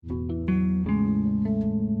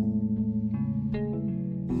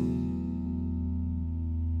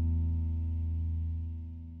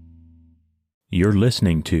You're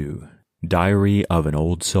listening to Diary of an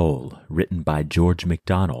Old Soul, written by George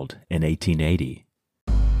MacDonald in 1880.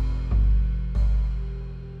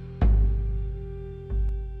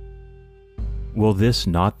 Will this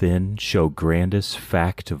not then show grandest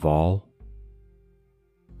fact of all?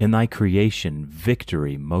 In thy creation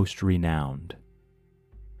victory most renowned,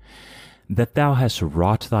 that thou hast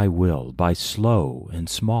wrought thy will by slow and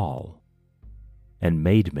small, and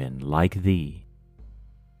made men like thee,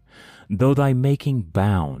 though thy making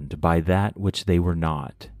bound by that which they were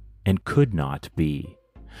not, and could not be,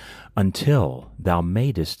 until thou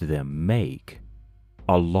madest them make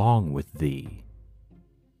along with thee.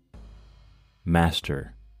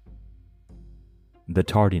 Master, the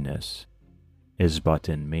tardiness is but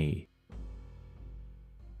in me.